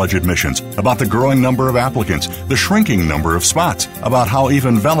about college admissions, about the growing number of applicants, the shrinking number of spots, about how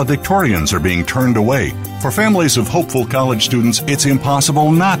even valedictorians are being turned away. For families of hopeful college students, it's impossible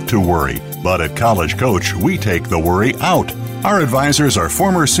not to worry. But at College Coach, we take the worry out. Our advisors are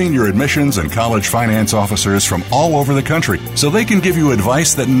former senior admissions and college finance officers from all over the country, so they can give you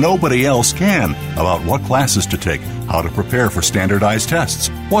advice that nobody else can about what classes to take, how to prepare for standardized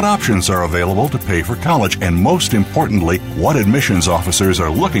tests, what options are available to pay for college, and most importantly, what admissions officers are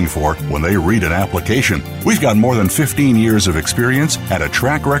looking for when they read an application. We've got more than 15 years of experience and a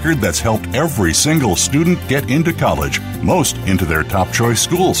track record that's helped every single student get into college, most into their top choice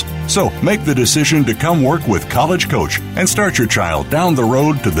schools. So make the decision to come work with College Coach and start your child down the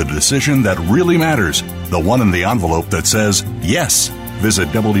road to the decision that really matters, the one in the envelope that says yes.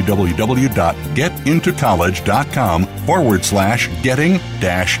 Visit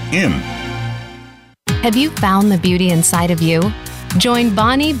www.getintocollege.com/getting-in. Have you found the beauty inside of you? Join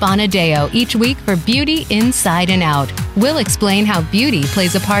Bonnie Bonadeo each week for Beauty Inside and Out. We'll explain how beauty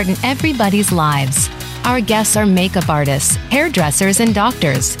plays a part in everybody's lives. Our guests are makeup artists, hairdressers, and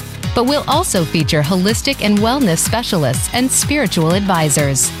doctors. But we'll also feature holistic and wellness specialists and spiritual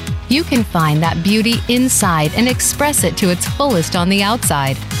advisors. You can find that beauty inside and express it to its fullest on the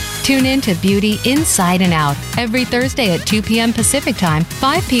outside. Tune in to Beauty Inside and Out every Thursday at 2 p.m. Pacific Time,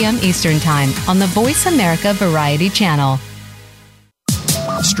 5 p.m. Eastern Time on the Voice America Variety Channel.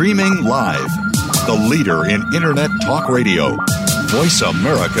 Streaming live. The leader in internet talk radio.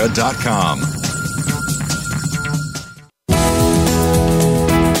 VoiceAmerica.com.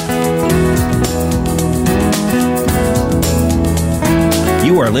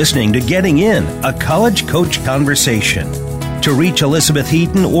 You are listening to Getting In, a College Coach Conversation. To reach Elizabeth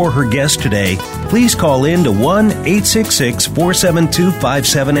Heaton or her guest today, please call in to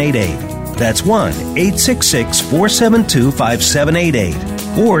 1-866-472-5788. That's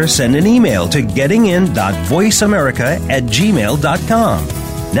 1-866-472-5788. Or send an email to gettingin.voiceamerica@gmail.com.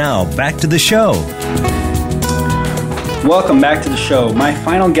 Now, back to the show. Welcome back to the show. My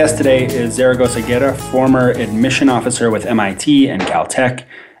final guest today is Zaragoza Guerra, former admission officer with MIT and Caltech,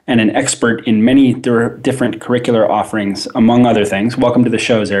 and an expert in many different curricular offerings, among other things. Welcome to the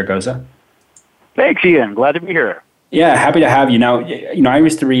show, Zaragoza. Thanks, Ian. Glad to be here. Yeah, happy to have you. Now, I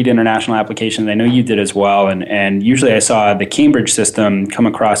used to read international applications. I know you did as well, and usually I saw the Cambridge system come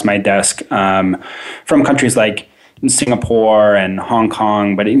across my desk from countries like Singapore and Hong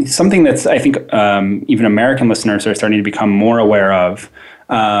Kong, but it's something that's, I think, even American listeners are starting to become more aware of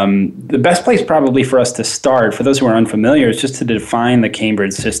The best place probably for us to start, for those who are unfamiliar, is just to define the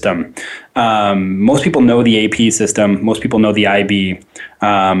Cambridge system. Most people know the AP system. Most people know the IB.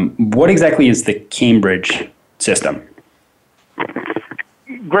 What exactly is the Cambridge system?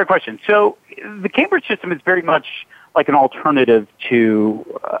 Great question. So the Cambridge system is very much like an alternative to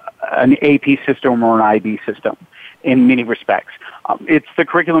an AP system or an IB system in many respects. It's the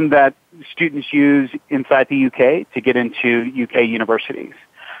curriculum that students use inside the UK to get into UK universities.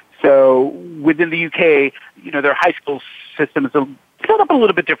 So within the UK, their high school system is set up a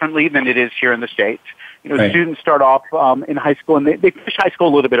little bit differently than it is here in the States. Right. Students start off in high school, and they finish high school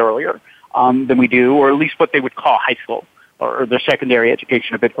a little bit earlier than we do, or at least what they would call high school, or their secondary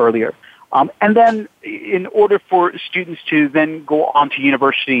education a bit earlier. And then in order for students to then go on to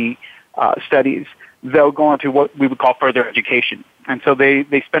university studies, they'll go on to what we would call further education. And so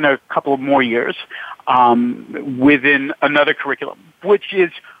they spend a couple of more years within another curriculum, which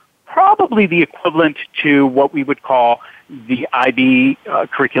is probably the equivalent to what we would call the IB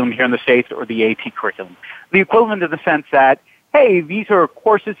curriculum here in the States, or the AP curriculum. The equivalent in the sense that, hey, these are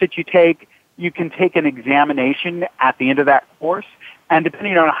courses that you take. You can take an examination at the end of that course, and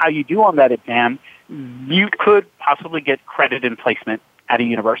depending on how you do on that exam, you could possibly get credit and placement at a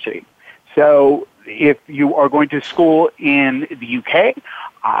university. So if you are going to school in the UK,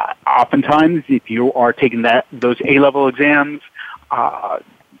 oftentimes if you are taking those A-level exams, at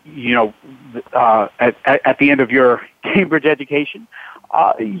the end of your Cambridge education,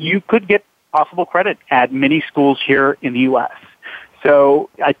 you could get possible credit at many schools here in the U.S. So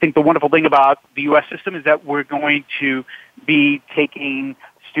I think the wonderful thing about the U.S. system is that we're going to be taking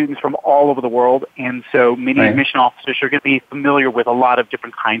students from all over the world, and so many admission officers are going to be familiar with a lot of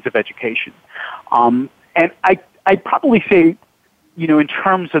different kinds of education. And I'd probably say, in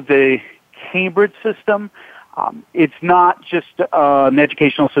terms of the Cambridge system, it's not just an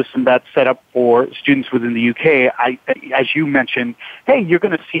educational system that's set up for students within the UK. As you mentioned, hey, you're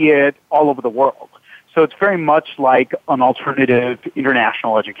going to see it all over the world. So it's very much like an alternative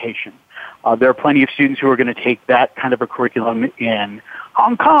international education. There are plenty of students who are going to take that kind of a curriculum in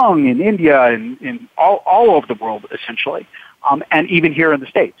Hong Kong, in India, and in all over the world, essentially. And even here in the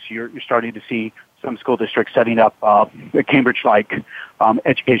States, you're starting to see some school districts setting up a Cambridge-like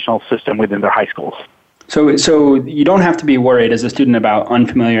educational system within their high schools. So you don't have to be worried as a student about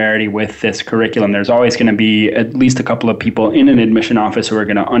unfamiliarity with this curriculum. There's always going to be at least a couple of people in an admission office who are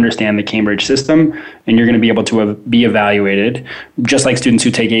going to understand the Cambridge system, and you're going to be able to be evaluated, just like students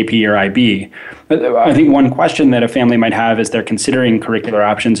who take AP or IB. I think one question that a family might have as they're considering curricular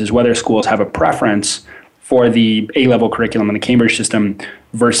options is whether schools have a preference for the A-level curriculum in the Cambridge system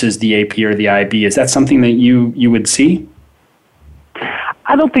versus the AP or the IB. Is that something that you would see?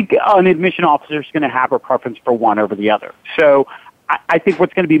 I don't think an admission officer is going to have a preference for one over the other. So I think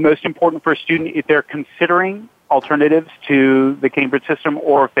what's going to be most important for a student, if they're considering alternatives to the Cambridge system,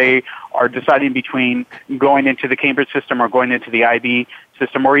 or if they are deciding between going into the Cambridge system or going into the IB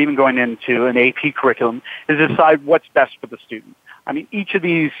system, or even going into an AP curriculum, is decide what's best for the student. I mean, each of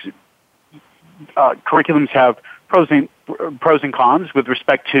these curriculums have pros and cons with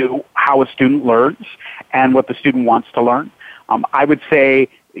respect to how a student learns and what the student wants to learn. I would say,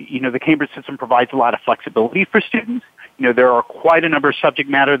 the Cambridge system provides a lot of flexibility for students. There are quite a number of subject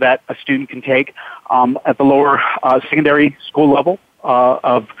matter that a student can take at the lower secondary school level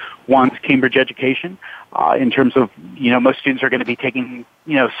of one's Cambridge education. In terms of, most students are going to be taking,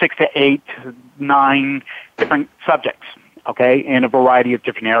 6 to 8 to 9 different subjects, okay, in a variety of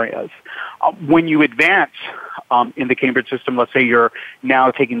different areas. When you advance in the Cambridge system, let's say you're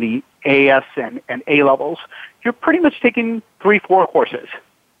now taking the AS and A levels, you're pretty much taking 3-4 courses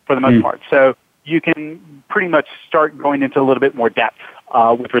for the most part. So you can pretty much start going into a little bit more depth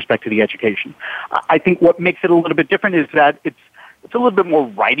with respect to the education. I think what makes it a little bit different is that it's a little bit more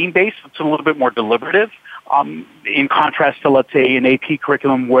writing-based. It's a little bit more deliberative in contrast to, let's say, an AP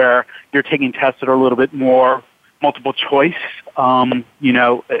curriculum where you're taking tests that are a little bit more multiple choice,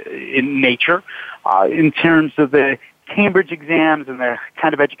 in nature. In terms of the Cambridge exams and the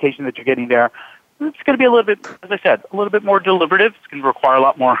kind of education that you're getting there, it's going to be a little bit, as I said, a little bit more deliberative. It's going to require a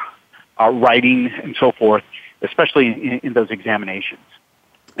lot more writing and so forth, especially in those examinations.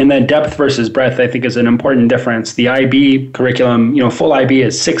 And that depth versus breadth, I think, is an important difference. The IB curriculum, full IB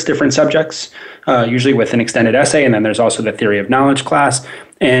is 6 different subjects, usually with an extended essay, and then there's also the theory of knowledge class.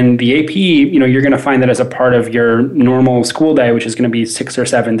 And the AP, you're going to find that as a part of your normal school day, which is going to be 6 or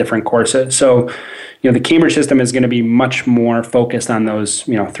 7 different courses. So, the Cambridge system is going to be much more focused on those,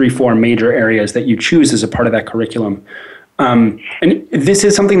 3-4 major areas that you choose as a part of that curriculum. And this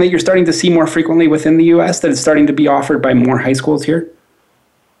is something that you're starting to see more frequently within the U.S., that it's starting to be offered by more high schools here?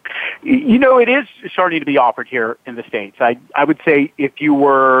 It is starting to be offered here in the States. I would say if you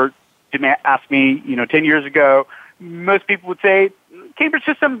were to ask me, 10 years ago, most people would say Cambridge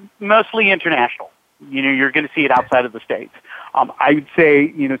system, mostly international. You're going to see it outside of the States. I would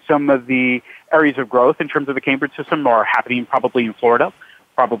say, some of the areas of growth in terms of the Cambridge system are happening probably in Florida,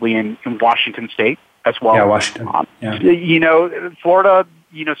 probably in Washington State as well. Yeah, Washington. Florida,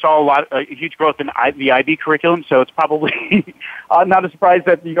 saw a huge growth in the IB curriculum, so it's probably not a surprise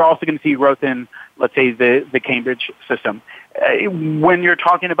that you're also going to see growth in, let's say, the Cambridge system. When you're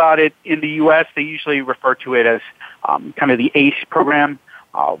talking about it in the U.S., they usually refer to it as kind of the ACE program,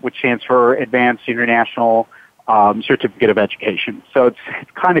 which stands for Advanced International Certificate of Education. So it's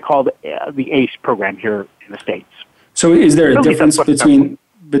kind of called the ACE program here in the States. So is there a difference between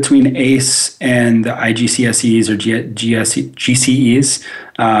ACE and the IGCSEs or GCEs?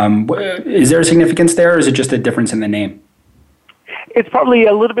 Is there a significance there, or is it just a difference in the name? It's probably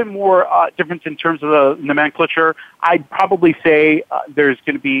a little bit more difference in terms of the nomenclature. I'd probably say there's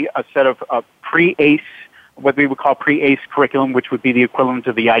going to be a set of pre-ACE, what we would call pre-ACE curriculum, which would be the equivalent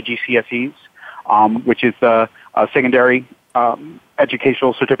of the IGCSEs, which is the secondary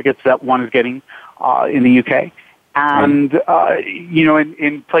educational certificates that one is getting in the UK. And,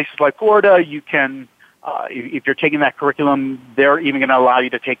 in places like Florida, you can, if you're taking that curriculum, they're even going to allow you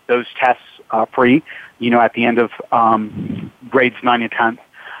to take those tests free, at the end of grades 9 and 10.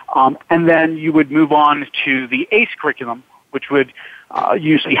 And then you would move on to the ACE curriculum, which would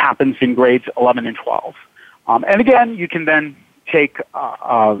usually happens in grades 11 and 12. And again, you can then take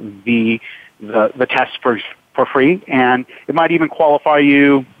the test for free, and it might even qualify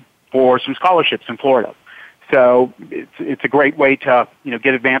you for some scholarships in Florida. So it's a great way to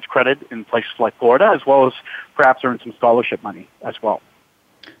get advanced credit in places like Florida, as well as perhaps earn some scholarship money as well.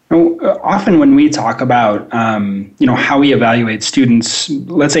 Often when we talk about how we evaluate students,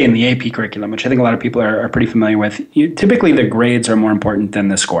 let's say in the AP curriculum, which I think a lot of people are pretty familiar with, typically the grades are more important than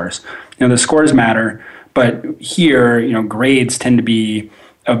the scores. The scores matter, but here grades tend to be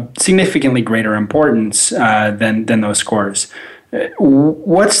of significantly greater importance than those scores.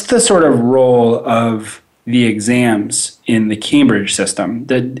 What's the sort of role of the exams in the Cambridge system?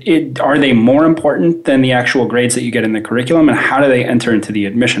 Are they more important than the actual grades that you get in the curriculum, and how do they enter into the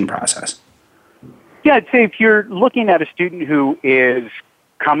admission process? Yeah, I'd say if you're looking at a student who is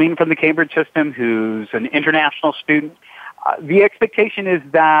coming from the Cambridge system, who's an international student, the expectation is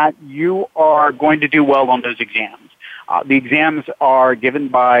that you are going to do well on those exams. The exams are given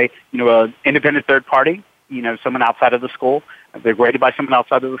by, an independent third party, someone outside of the school. They're graded by someone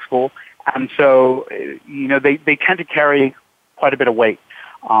outside of the school. And so, they tend to carry quite a bit of weight,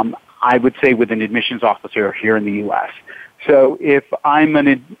 I would say, with an admissions officer here in the U.S. So if I'm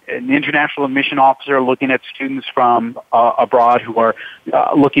an international admission officer looking at students from abroad who are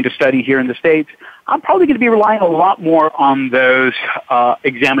looking to study here in the States, I'm probably going to be relying a lot more on those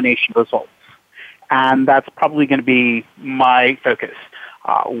examination results. And that's probably going to be my focus.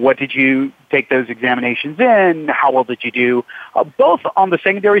 What did you take those examinations in? How well did you do? Both on the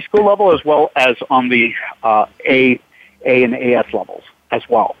secondary school level as well as on the A and AS levels as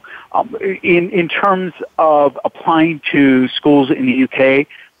well. In terms of applying to schools in the UK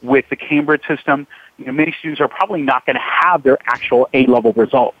with the Cambridge system, many students are probably not going to have their actual A-level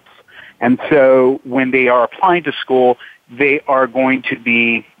results. And so when they are applying to school, they are going to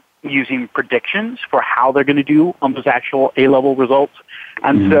be using predictions for how they're going to do on those actual A-level results.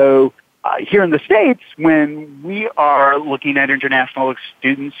 And so here in the States, when we are looking at international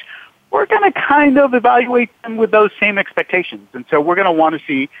students, we're going to kind of evaluate them with those same expectations. And so we're going to want to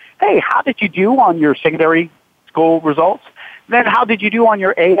see, hey, how did you do on your secondary school results? Then how did you do on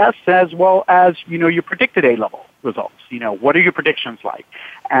your AS as well as, your predicted A-level results? What are your predictions like?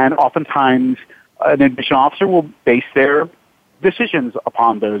 And oftentimes an admission officer will base their decisions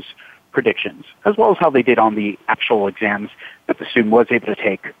upon those predictions, as well as how they did on the actual exams that the student was able to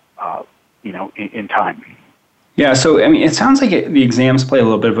take, in time. Yeah, so it sounds like the exams play a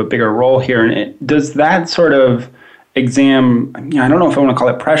little bit of a bigger role here. And does that sort of exam, I don't know if I want to call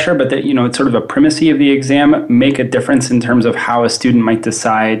it pressure, but that it's sort of a primacy of the exam make a difference in terms of how a student might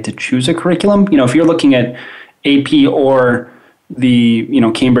decide to choose a curriculum? If you're looking at AP or the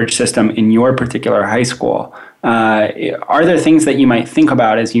Cambridge system in your particular high school, are there things that you might think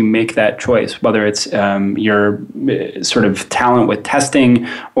about as you make that choice, whether it's your sort of talent with testing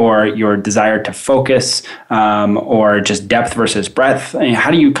or your desire to focus or just depth versus breadth?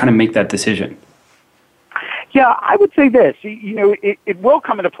 How do you kind of make that decision? Yeah, I would say this. It will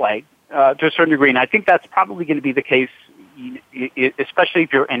come into play to a certain degree, and I think that's probably going to be the case, especially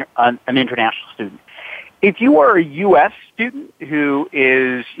if you're an international student. if you are a U.S. student who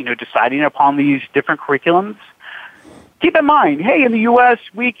is, deciding upon these different curriculums, keep in mind, hey, in the U.S.,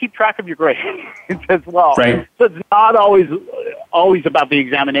 we keep track of your grades as well. Right. So it's not always about the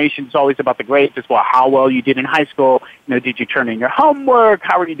examinations. It's always about the grades as well. How well you did in high school. Did you turn in your homework?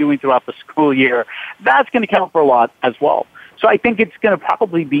 How are you doing throughout the school year? That's going to count for a lot as well. So I think it's going to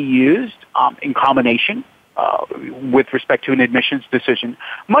probably be used in combination with respect to an admissions decision,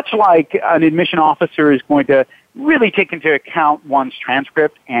 much like an admission officer is going to really take into account one's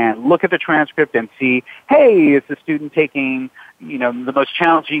transcript and look at the transcript and see, hey, is the student taking, the most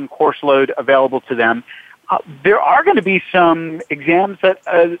challenging course load available to them? There are going to be some exams that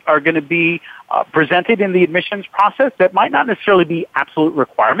are going to be presented in the admissions process that might not necessarily be absolute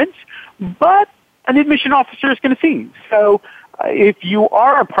requirements, but an admission officer is going to see. So if you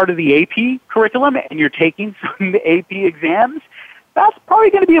are a part of the AP curriculum and you're taking some AP exams, that's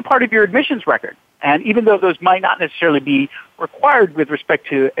probably going to be a part of your admissions record. And even though those might not necessarily be required with respect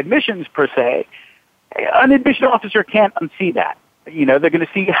to admissions per se, an admission officer can't unsee that. They're going to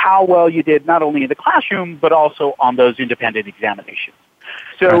see how well you did not only in the classroom, but also on those independent examinations.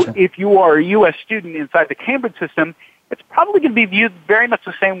 So Gotcha. If you are a U.S. student inside the Cambridge system, it's probably going to be viewed very much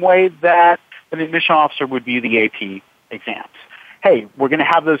the same way that an admission officer would view the AP exams. Hey, we're going to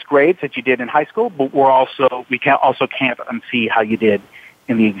have those grades that you did in high school, but we can't unsee how you did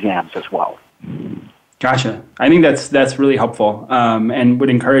in the exams as well. Gotcha. I think that's really helpful, and would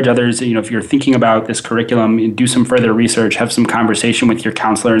encourage others, if you're thinking about this curriculum, do some further research, have some conversation with your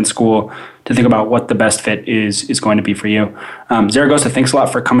counselor in school to think about what the best fit is going to be for you. Zaragoza, thanks a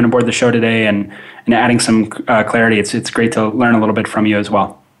lot for coming aboard the show today and adding some clarity. It's great to learn a little bit from you as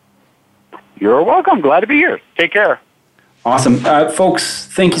well. You're welcome. Glad to be here. Take care. Awesome. Folks,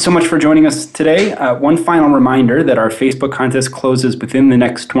 thank you so much for joining us today. One final reminder that our Facebook contest closes within the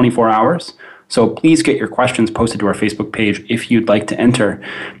next 24 hours. So please get your questions posted to our Facebook page if you'd like to enter.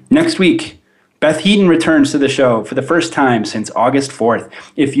 Next week, Beth Heaton returns to the show for the first time since August 4th.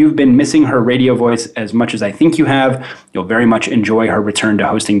 If you've been missing her radio voice as much as I think you have, you'll very much enjoy her return to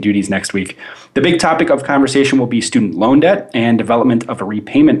hosting duties next week. The big topic of conversation will be student loan debt and development of a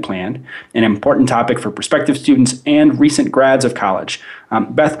repayment plan, an important topic for prospective students and recent grads of college.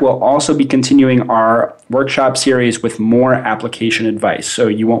 Beth will also be continuing our workshop series with more application advice, so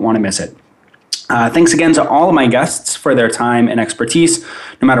you won't want to miss it. Thanks again to all of my guests for their time and expertise.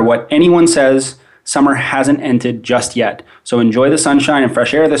 No matter what anyone says, summer hasn't ended just yet. So enjoy the sunshine and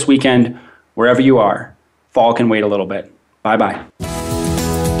fresh air this weekend, wherever you are. Fall can wait a little bit. Bye-bye.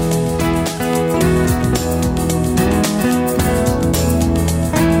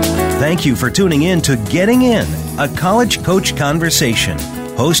 Thank you for tuning in to Getting In, a college coach conversation,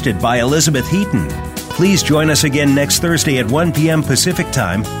 hosted by Elizabeth Heaton. Please join us again next Thursday at 1 p.m. Pacific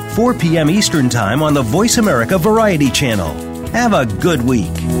Time, 4 p.m. Eastern Time on the Voice America Variety Channel. Have a good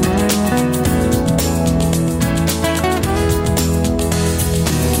week.